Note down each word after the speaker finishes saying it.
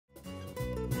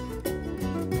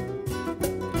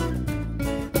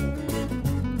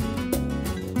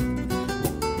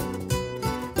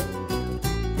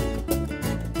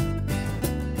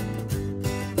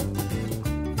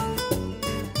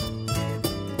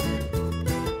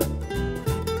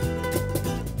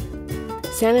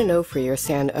San Onofre, or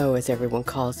San O as everyone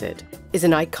calls it, is an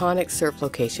iconic surf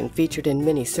location featured in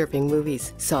many surfing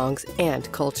movies, songs,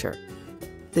 and culture.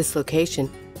 This location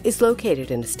is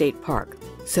located in a state park,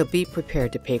 so be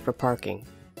prepared to pay for parking.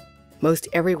 Most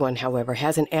everyone, however,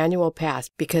 has an annual pass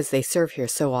because they surf here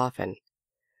so often.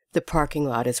 The parking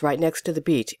lot is right next to the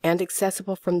beach and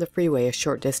accessible from the freeway a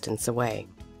short distance away.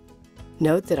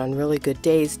 Note that on really good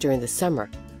days during the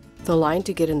summer, the line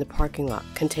to get in the parking lot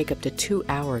can take up to 2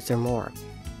 hours or more.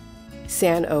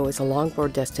 San O is a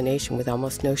longboard destination with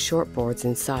almost no shortboards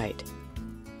in sight.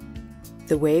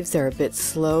 The waves are a bit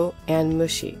slow and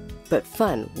mushy, but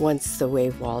fun once the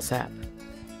wave walls up.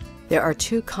 There are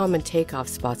 2 common takeoff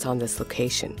spots on this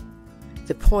location.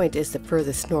 The point is the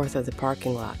furthest north of the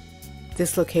parking lot.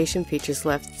 This location features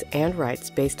lefts and rights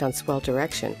based on swell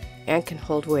direction and can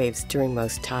hold waves during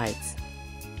most tides.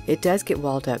 It does get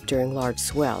walled up during large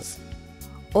swells.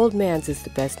 Old Man's is the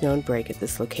best known break at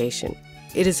this location.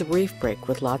 It is a reef break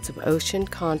with lots of ocean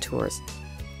contours.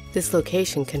 This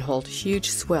location can hold huge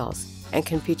swells and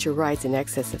can feature rides in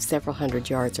excess of several hundred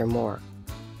yards or more.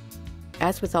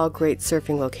 As with all great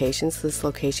surfing locations, this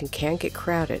location can get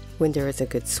crowded when there is a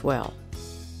good swell.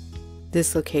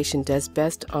 This location does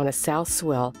best on a south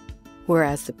swell,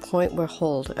 whereas the point will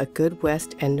hold a good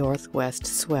west and northwest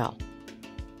swell.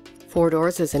 Four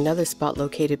Doors is another spot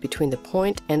located between the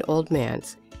point and Old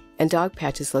Man's, and Dog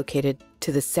Patch is located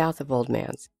to the south of Old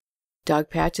Man's. Dog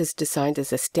Patch is designed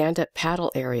as a stand-up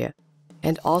paddle area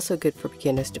and also good for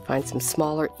beginners to find some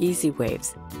smaller, easy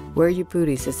waves. Wear your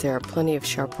booties as there are plenty of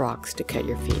sharp rocks to cut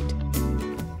your feet.